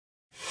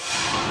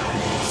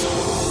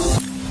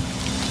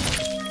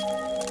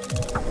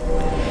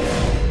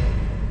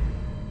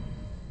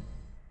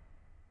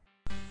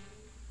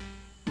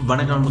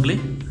வணக்கம் நண்பர்களே.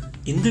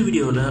 இந்த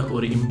வீடியோவில்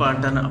ஒரு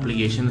இம்பார்ட்டன்ட்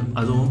அப்ளிகேஷன்,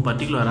 அதுவும்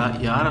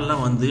பர்டிகுலராக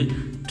யாரெல்லாம் வந்து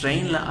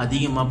ட்ரெயினில்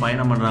அதிகமாக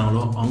பயணம்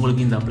பண்ணுறாங்களோ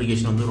அவங்களுக்கு இந்த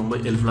அப்ளிகேஷன் வந்து ரொம்ப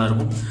ஹெல்ப்ஃபுல்லாக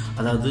இருக்கும்.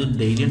 அதாவது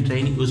டெய்லியும்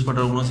ட்ரெயின் யூஸ்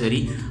பண்ணுறவங்களும் சரி,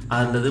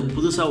 அல்லது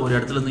புதுசாக ஒரு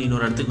இடத்துலேருந்து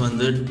இன்னொரு இடத்துக்கு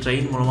வந்து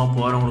ட்ரெயின் மூலமாக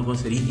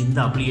போகிறவங்களுக்கும் சரி, இந்த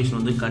அப்ளிகேஷன்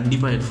வந்து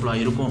கண்டிப்பாக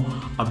ஹெல்ப்ஃபுல்லாக இருக்கும்.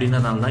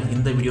 அப்படின்றதுனால தான்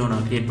இந்த வீடியோ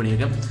நான் க்ரியேட்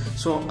பண்ணியிருக்கேன்.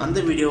 ஸோ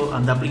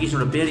அந்த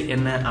அப்ளிகேஷனோட பேர்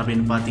என்ன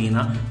அப்படின்னு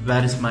பார்த்தீங்கன்னா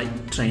where is my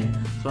train.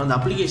 So அந்த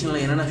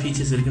அப்ளிகேஷனில் என்னென்ன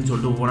ஃபீச்சர்ஸ் இருக்குன்னு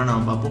சொல்லிட்டு ஒவ்வொன்றா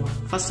நம்ம பார்ப்போம்.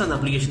 ஃபஸ்ட் அந்த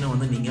அப்ளிகேஷனை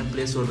வந்து நீங்கள்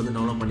ப்ளே ஸ்டோர்லேருந்து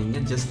டவுன்லோட் பண்ணிங்க.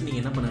 ஜஸ்ட்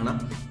நீங்கள் என்ன பண்ணுங்கன்னா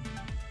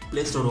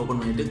ப்ளே ஸ்டோர் ஓப்பன்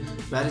பண்ணிவிட்டு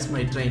வேர் இஸ்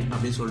மை ட்ரெயின்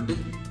அப்படின்னு சொல்லிட்டு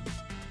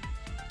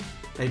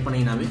டைப்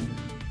பண்ணிங்கனாவே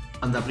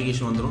அந்த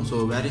அப்ளிகேஷன் வந்துடும். So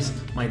where is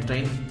my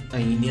train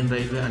Indian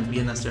railway and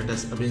PNR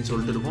status அப்படின்னு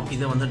சொல்லிட்டு இருக்கும்.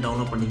 இதை வந்து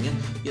டவுன்லோட் பண்ணிங்க.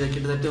 இதை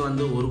கிட்டத்தட்ட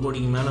வந்து 1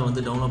 கோடிக்கு மேலே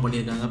வந்து டவுன்லோட்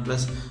பண்ணியிருக்காங்க.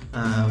 ப்ளஸ்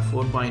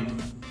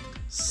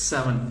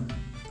 4.7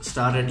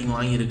 ஸ்டார் ரேட்டிங்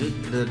வாங்கியிருக்கு.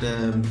 கிட்டத்தட்ட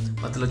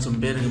 10 லட்சம்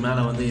பேருக்கு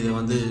மேலே வந்து இதை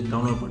வந்து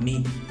டவுன்லோட் பண்ணி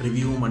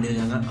ரிவ்யூவும்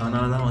பண்ணியிருக்காங்க.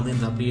 அதனால தான் வந்து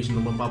இந்த அப்ளிகேஷன்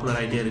ரொம்ப பாப்புலர்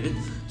ஆகிட்டே இருக்குது.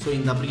 ஸோ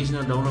இந்த அப்ளிகேஷனை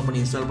டவுன்லோட் பண்ணி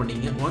இன்ஸ்டால்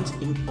பண்ணிங்க. ஒன்ஸ்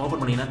ஓப்பன்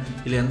பண்ணிங்கன்னா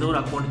இல்லை எந்த ஒரு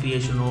அக்கௌண்ட்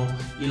க்ரியேஷனோ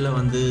இல்லை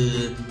வந்து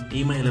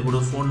இமெயிலில் கூட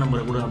ஃபோன்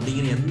நம்பரை கூட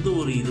அப்படிங்கிற எந்த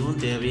ஒரு இதுவும்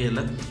தேவையே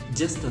இல்லை.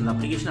 ஜஸ்ட் அந்த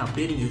அப்ளிகேஷன்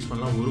அப்படியே நீங்கள் யூஸ்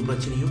பண்ணலாம். ஒரு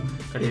பிரச்சனையும்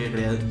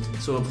கிடையாது.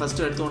 ஸோ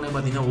ஃபஸ்ட்டு எடுத்த உடனே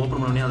பார்த்தீங்கன்னா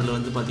ஓப்பன் பண்ணோடனே அதில்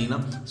வந்து பார்த்தீங்கன்னா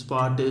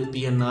ஸ்பாட்டு,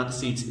 பிஎன்ஆர்,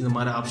 சீட்ஸ் இந்த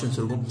மாதிரி ஆப்ஷன்ஸ்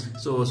இருக்கும்.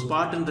 ஸோ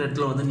ஸ்பாட்டுன்ற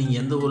இடத்துல வந்து நீங்கள்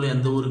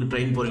எந்த ஊருக்கு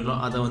ட்ரெயின் போகிறீங்களோ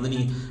அதை வந்து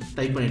நீங்கள்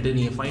டைப் பண்ணிவிட்டு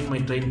நீங்கள் ஃபைண்ட் மை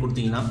ட்ரெயின்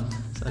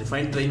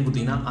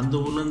கொடுத்தீங்கன்னா அந்த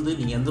ஊர்லேருந்து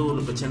நீங்கள் எந்த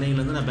ஊரில் இப்போ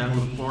சென்னையிலேருந்து நான்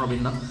பெங்களூருக்கு போகணும்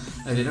அப்படின்னா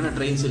அது என்னென்ன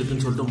ட்ரெயின்ஸ்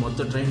இருக்குதுன்னு சொல்லிட்டு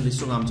மொத்த ட்ரெயின்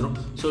லிஸ்ட்டும் காமிச்சிடும்.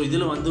 ஸோ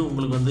இதில் வந்து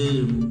உங்களுக்கு வந்து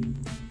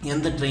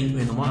எந்த ட்ரெயின்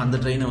வேணுமோ அந்த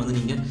ட்ரெயினை வந்து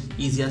நீங்கள்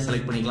ஈஸியாக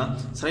செலக்ட் பண்ணிக்கலாம்.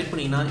 செலக்ட்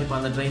பண்ணிங்கன்னா இப்போ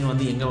அந்த ட்ரெயின்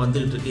வந்து எங்கே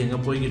வந்துகிட்டு இருக்குது, எங்கே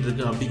போய்கிட்டு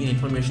இருக்குது அப்படிங்கிற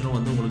இன்ஃபர்மேஷனும்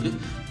வந்து உங்களுக்கு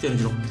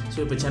தெரிஞ்சிடும். ஸோ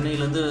இப்போ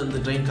சென்னையிலேருந்து அந்த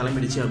ட்ரெயின்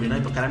கிளம்பிடுச்சு அப்படின்னா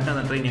இப்போ கரெக்டாக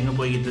அந்த ட்ரெயின் எங்கே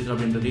போய்கிட்டு இருக்குது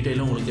அப்படின்ற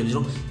டீட்டெயிலும் உங்களுக்கு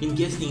தெரிஞ்சிடும்.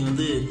 இன்கேஸ் நீங்கள்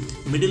வந்து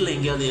மிடில்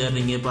எங்கேயாவது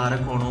ஏறுறீங்க, இப்போ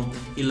அரக்கோணம்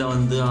இல்லை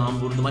வந்து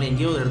ஆம்பூர் இந்த மாதிரி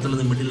எங்கேயோ ஒரு இடத்துல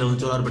இருந்து மிடில்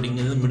வந்து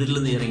சோழார்பட்டிங்கிறது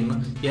மிடில்லேருந்து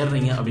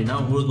ஏறுறீங்க அப்படின்னா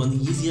உங்களுக்கு வந்து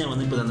ஈஸியாக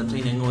வந்து இப்போ அந்த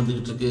ட்ரெயின் எங்கே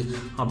வந்துகிட்டு இருக்குது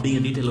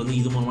அப்படிங்கிற டீட்டெயில் வந்து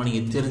இது மூலமாக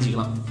நீங்கள்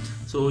தெரிஞ்சுக்கலாம்.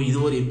 ஸோ இது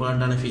ஒரு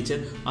இம்பார்ட்டண்டான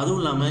ஃபீச்சர்.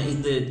 அதுவும் இல்லாமல்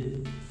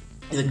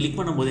இதை கிளிக்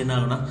பண்ணும்போது என்ன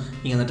ஆகுனா,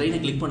 நீங்கள் அந்த ட்ரெயினை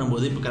கிளிக்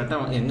பண்ணும்போது இப்போ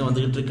கரெக்டாக எங்கே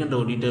வந்துகிட்டு இருக்குன்ற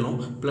ஒரு டீட்டெயிலும்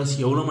ப்ளஸ்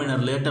எவ்வளோ மணி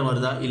நேரம் லேட்டாக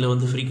வருதா இல்லை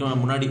வந்து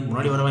ஃப்ரீக்வெண்ட் முன்னாடி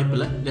வர வாய்ப்பு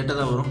இல்லை, லேட்டாக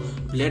தான் வரும்.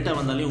 லேட்டாக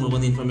வந்தாலே உங்களுக்கு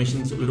வந்து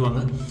இன்ஃபர்மேஷன்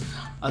சொல்லிடுவாங்க.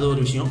 அது ஒரு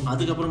விஷயம்.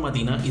 அதுக்கப்புறம்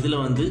பார்த்தீங்கன்னா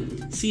இதில் வந்து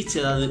சீட்ஸ்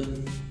ஏதாவது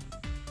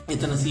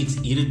எத்தனை சீட்ஸ்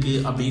இருக்குது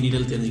அப்படின்னு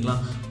டீட்டெயில்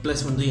தெரிஞ்சுக்கலாம்.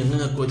 ப்ளஸ் வந்து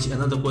எந்தெந்த கோச்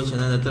எந்தெந்த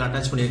இடத்துல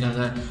அட்டாச்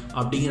பண்ணியிருக்காங்க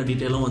அப்படிங்கிற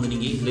டீட்டெயிலும் வந்து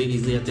நீங்கள் இதில்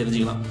ஈஸியாக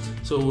தெரிஞ்சுக்கலாம்.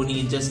 ஸோ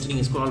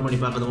நீங்கள் ஸ்க்ரால் பண்ணி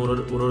பார்க்குறது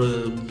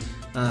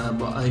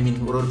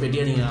ஒரு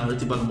பெட்டியாக நீங்கள்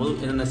அழுத்தி பார்க்கும்போது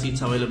என்னென்ன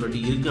சீட்ஸ் அவைலபிலிட்டி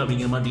இருக்குது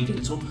அப்படிங்கிற மாதிரி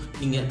டீட்டெயில்ஸும்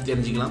நீங்கள்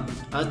தெரிஞ்சுக்கலாம்.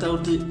 அது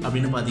தவிர்த்து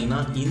அப்படின்னு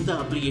பார்த்தீங்கன்னா இந்த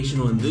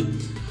அப்ளிகேஷன் வந்து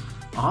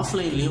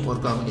ஆஃப்லைன்லேயும்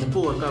ஒர்க் ஆகும். எப்போ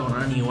ஒர்க்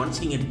ஆகும்னா நீங்கள்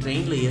ஒன்ஸ் நீங்கள்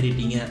ட்ரெயினில்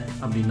ஏறிட்டீங்க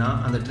அப்படின்னா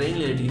அந்த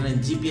ட்ரெயினில் ஏறிட்டிங்கன்னா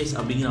ஜிபிஎஸ்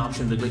அப்படிங்கிற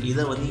ஆப்ஷன் இருக்குது.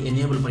 இதை வந்து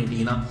எனேபிள்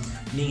பண்ணிட்டீங்கன்னா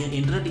நீங்கள்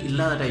இன்டர்நெட்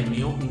இல்லாத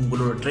டைம்லையும்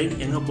உங்களோட ட்ரெயின்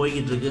எங்கே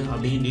போய்கிட்டு இருக்குது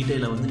அப்படிங்கிற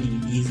டீட்டெயிலை வந்து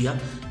நீங்கள் ஈஸியாக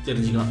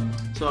தெரிஞ்சுக்கலாம்.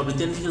 ஸோ அப்படி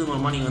தெரிஞ்சுக்கிறது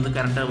மூலமாக நீங்கள் வந்து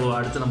கரெக்டாக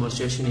அடுத்து நம்ம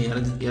ஸ்டேஷன்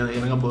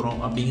இறங்க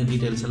போகிறோம் அப்படிங்கிற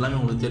டீட்டெயில்ஸ் எல்லாமே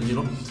உங்களுக்கு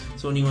தெரிஞ்சிடும்.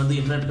 ஸோ நீங்கள் வந்து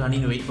இன்டர்நெட்டுக்காக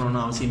நீங்கள் வெயிட்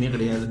பண்ணணும்னு அவசியமே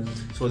கிடையாது.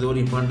 ஸோ அது ஒரு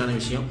இம்பார்ட்டண்டான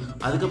விஷயம்.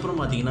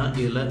 அதுக்கப்புறம் பார்த்தீங்கன்னா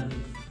இதில்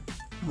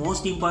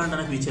மோஸ்ட்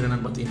இம்பார்ட்டண்டான ஃபீச்சர்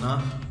என்னென்னு பார்த்தீங்கன்னா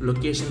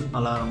லொக்கேஷன்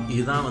அலாரம்.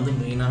 இதுதான் வந்து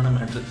மெயினான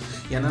மேட்ரு.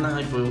 என்னென்னா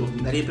இப்போ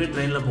நிறைய பேர்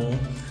ட்ரெயினில்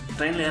போவோம்.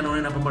 ட்ரெயினில்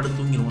ஏறினோடனே நம்ம படுத்து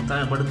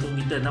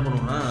தூங்கிட்டு என்ன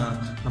பண்ணுவோம்னா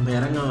நம்ம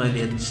இறங்க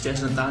வேண்டிய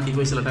ஸ்டேஷனை தாண்டி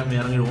போய் சில டைம்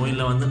இறங்கிடுவோம்.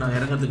 இல்லை வந்து நான்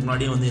இறங்கிறதுக்கு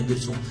முன்னாடியே வந்து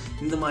எந்திரிச்சோம்.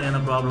 இந்த மாதிரியான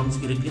ப்ராப்ளம்ஸ்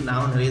இருக்குது.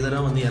 நான் நிறைய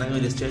தடவை வந்து இறங்க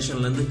வேண்டிய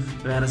ஸ்டேஷன்லேருந்து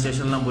வேறு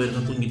ஸ்டேஷன்லாம்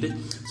போயிருக்கேன் தூங்கிட்டு.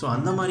 ஸோ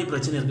அந்த மாதிரி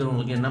பிரச்சனை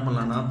இருக்கிறவங்களுக்கு என்ன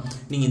பண்ணலான்னா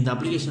நீங்கள் இந்த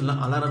அப்ளிகேஷனில்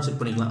அலாரம் செட்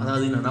பண்ணிக்கலாம்.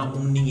 அதாவது என்னென்னா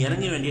நீங்கள்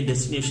இறங்க வேண்டிய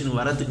டெஸ்டினேஷன்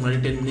வரதுக்கு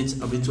முன்னாடி 10 மினிட்ஸ்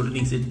அப்படின்னு சொல்லிட்டு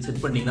நீங்கள்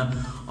செட் பண்ணிங்கன்னா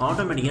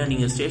ஆட்டோமேட்டிக்காக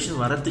நீங்கள் ஸ்டேஷன்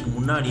வரதுக்கு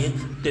முன்னாடியே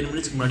 10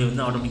 மினிட்ஸ்க்கு முன்னாடி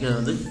வந்து ஆட்டோமேட்டிக்காக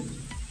வந்து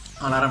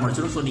அலாரம்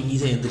அடிச்சிடும். ஸோ நீங்கள்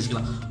ஈஸியாக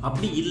எழுந்திரிச்சிக்கலாம்.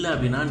 அப்படி இல்லை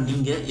அப்படின்னா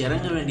நீங்கள்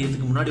இறங்க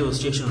வேண்டியதுக்கு முன்னாடி ஒரு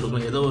ஸ்டேஷன்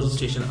இருக்கும், ஏதோ ஒரு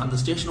ஸ்டேஷன், அந்த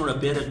ஸ்டேஷனோட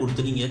பேரை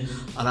கொடுத்து நீங்கள்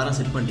அலாரம்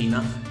செட்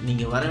பண்ணிட்டீங்கன்னா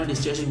நீங்கள் வர வேண்டிய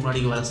ஸ்டேஷனுக்கு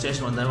முன்னாடி வர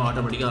ஸ்டேஷன் வந்தாலும்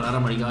ஆட்டோமேட்டிக்காக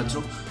அலாரம் அடிக்க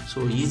ஆச்சிடும்.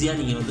 ஸோ ஈஸியாக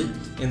நீங்கள் வந்து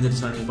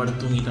எந்திரிச்சலாம். நீங்கள்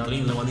படுத்து தூங்கிட்டாலும்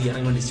இல்லை வந்து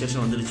இறங்க வேண்டிய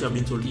ஸ்டேஷன் வந்துடுச்சு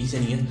அப்படின்னு சொல்லிட்டு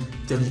ஈஸியாக நீங்கள்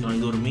தெரிஞ்சுக்கலாம்.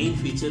 இது ஒரு மெயின்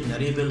ஃபீச்சர்.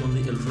 நிறைய பேருக்கு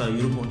வந்து ஹெல்ப்ஃபுல்லாக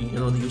இருக்கும். நீங்கள்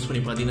இதை வந்து யூஸ்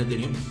பண்ணி பார்த்தீங்கன்னா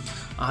தெரியும்.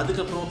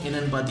 அதுக்கப்புறம்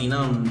என்னென்னு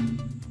பார்த்தீங்கன்னா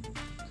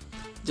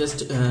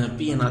ஜஸ்ட்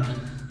பிஎன்ஆர்,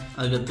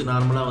 அதுக்கடுத்து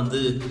நார்மலாக வந்து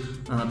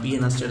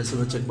பிஎன்ஆர் ஸ்டேட்டஸ்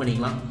வந்து செக்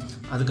பண்ணிக்கலாம்.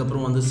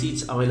 அதுக்கப்புறம் வந்து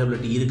சீட்ஸ்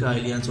அவைலபிலிட்டி இருக்கா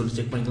இல்லையான்னு சொல்லி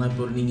செக் பண்ணிக்கலாம்.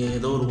 இப்போ நீங்கள்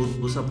ஏதோ ஒரு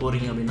புதுசாக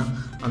போகிறீங்க அப்படின்னா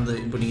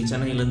இப்போ நீங்கள்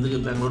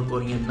சென்னையிலேருந்து பெங்களூர்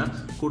போகிறீங்க அப்படின்னா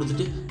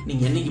கொடுத்துட்டு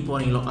நீங்கள் என்றைக்கு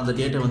போகிறீங்களோ அந்த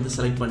டேட்டை வந்து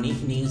செலக்ட் பண்ணி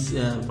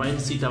நீங்கள்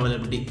ஃபைண்ட் சீட்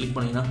அவைலபிலிட்டி கிளிக்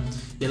பண்ணிங்கன்னா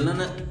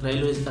என்னென்ன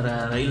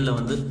ரயிலில்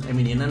வந்து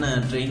என்னென்ன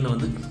ட்ரெயினில்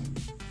வந்து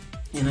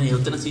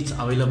எத்தனை சீட்ஸ்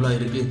அவைலபிளாக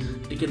இருக்குது,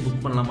 டிக்கெட்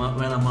புக் பண்ணலாமா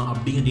வேணாமா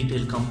அப்படிங்கிற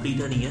டீட்டெயில்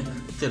கம்ப்ளீட்டாக நீங்கள்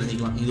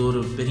தெரிஞ்சுக்கலாம். இது ஒரு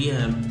பெரிய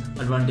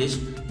அட்வான்டேஜ்.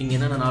 நீங்கள்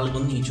என்னென்ன நாளுக்கு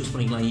வந்து நீங்கள் சூஸ்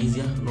பண்ணிக்கலாம்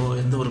ஈஸியாக,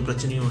 எந்த ஒரு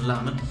பிரச்சனையும்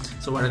இல்லாமல்.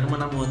 ஸோ வழக்கமாக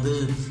நம்ம வந்து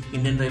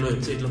இந்தியன் ரயில்வே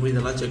வெப்சைட்டில் போய்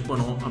இதெல்லாம் செக்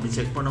பண்ணுவோம். அப்படி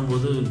செக்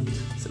பண்ணும்போது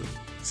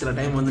சில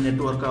டைம் வந்து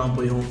நெட்வொர்க் ஆகாமல்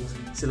போயிடும்,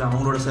 சில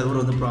அவங்களோட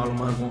சர்வர் வந்து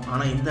ப்ராப்ளமாக இருக்கும்.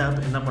 ஆனால் இந்த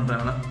ஆப் என்ன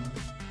பண்ணுறாங்கன்னா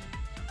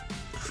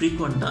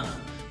ஃப்ரீக்வெண்ட்டாக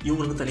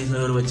இவங்களுக்கு தனி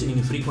சர்வர் வச்சு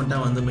நீங்கள்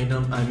ஃப்ரீக்வெண்ட்டாக வந்து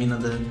மெயின்டைன்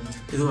அந்த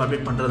இதுவும்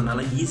அப்டேட்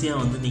பண்ணுறதுனால ஈஸியாக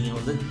வந்து நீங்கள்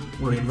வந்து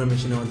உங்களோட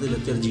இன்ஃபர்மேஷனை வந்து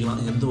இதில்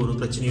தெரிஞ்சுக்கலாம், எந்த ஒரு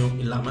பிரச்சனையும்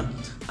இல்லாமல்.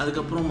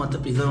 அதுக்கப்புறம்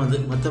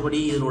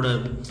மற்றபடி இதனோட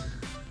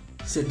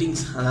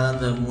செட்டிங்ஸ், அதாவது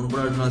அந்த 3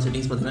 கூட 4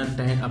 செட்டிங்ஸ்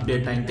பார்த்தீங்கன்னா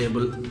update time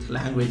table,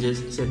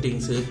 languages,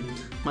 settings,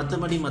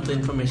 மற்ற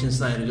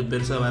இன்ஃபர்மேஷன்ஸ் தான் இருக்குது.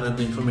 பெருசாக வேறு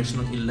எந்த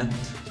இன்ஃபர்மேஷனும் இல்லை.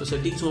 ஸோ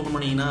செட்டிங்ஸ் ஓப்பன்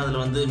பண்ணிங்கன்னா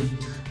அதில் வந்து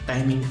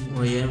டைமிங்,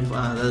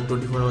 அதாவது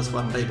 24 hours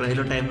ஃபார்மேட், இப்போ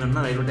ரயில்வே டைம்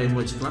வேணும்னா ரயில்வே டைம்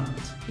வச்சுக்கலாம்,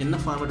 என்ன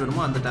ஃபார்மேட்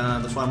வேணுமோ அந்த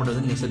ஃபார்மேட்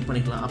வந்து நீங்கள் செட்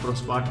பண்ணிக்கலாம். அப்புறம்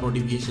ஸ்பாட்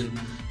நோட்டிஃபிகேஷன்,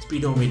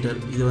 ஸ்பீடோமீட்டர்,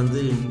 இது வந்து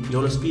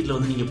எவ்வளோ ஸ்பீடில்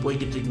வந்து நீங்கள்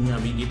போய்கிட்டு இருக்கீங்க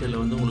அப்படின்னு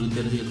டீட்டெயிலில் வந்து உங்களுக்கு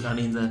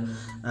தெரிஞ்சுக்கிறதுக்கான இந்த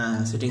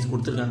செட்டிங்ஸ்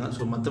கொடுத்துருக்காங்க.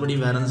 ஸோ மற்றபடி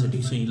வேறு எந்த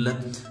செட்டிங்ஸும் இல்லை.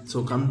 ஸோ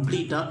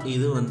கம்ப்ளீட்டாக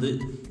இது வந்து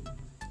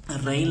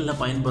ரயிலில்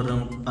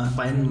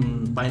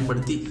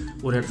பயன்படுத்தி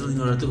ஒரு இடத்துல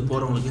இன்னொரு இடத்துக்கு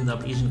போகிறவங்களுக்கு இந்த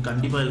அப்ளிகேஷன்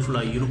கண்டிப்பாக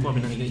ஹெல்ப்ஃபுல்லாக இருக்கும்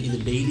அப்படின்னு நினைக்கிறேன். இது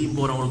டெய்லியும்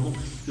போகிறவங்களுக்கும்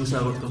யூஸ்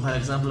ஆகும். ஃபார்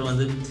எக்ஸாம்பிள்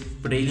வந்து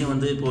இப்போ டெய்லியும்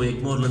வந்து இப்போது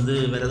எக்மோர்லேருந்து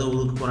வேறு ஏதோ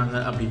ஊருக்கு போகிறாங்க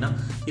அப்படின்னா,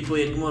 இப்போ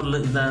எக்மோரில்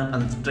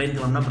அந்த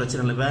ட்ரெயினுக்கு வரணும்னா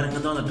பிரச்சனை இல்லை, வேறு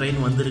எங்கே தான் அந்த ட்ரெயின்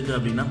வந்திருக்கு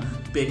அப்படின்னா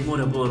இப்போ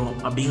எக்மோர் எப்போ வரும்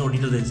அப்படிங்கிற ஒரு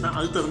டீட்டெயில் இருந்துச்சுன்னா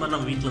அதுக்கு தகுந்த மாதிரி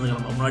நம்ம வீட்டில் இருந்து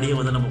கிளம்ப முன்னாடியே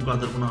வந்து நம்ம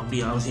உட்காந்துருக்கணும் அப்படி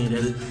அவசியம்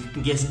கிடையாது.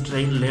 இன்கேஸ்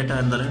ட்ரெயின் லேட்டாக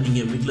இருந்தாலும்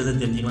நீங்கள் வீட்டில்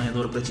தான் தெரிஞ்சுக்கலாம்,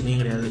 எந்த ஒரு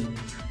பிரச்சனையும் கிடையாது.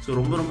 ஸோ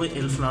ரொம்ப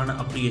ஹெல்ப்ஃபுல்லான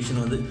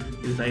அப்ளிகேஷன் வந்து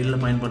இது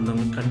ரயிலில்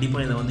பயன்படுத்துறவங்க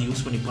கண்டிப்பாக இதை வந்து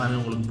யூஸ் பண்ணி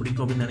பாருங்கள், உங்களுக்கு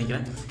பிடிக்கும் அப்படின்னு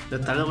நினைக்கிறேன். இந்த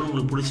தகவல்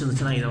உங்களுக்கு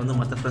பிடிச்சிருந்துச்சுன்னா இதை வந்து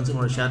மற்ற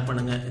ஃப்ரெண்ட்ஸுங்களோட ஷேர்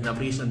பண்ணுங்கள். இந்த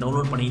அப்ளிகேஷனை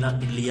டவுன்லோட் பண்ணிக்கலாம்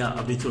இல்லையா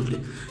அப்படின்னு சொல்லிட்டு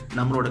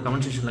நம்மளோட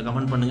கமெண்ட் செக்ஷனில்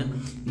கமெண்ட் பண்ணுங்கள்.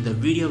 இந்த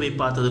வீடியோவை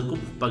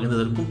பார்த்ததற்கும்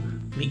பகிர்ந்ததற்கும்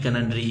மிக்க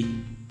நன்றி.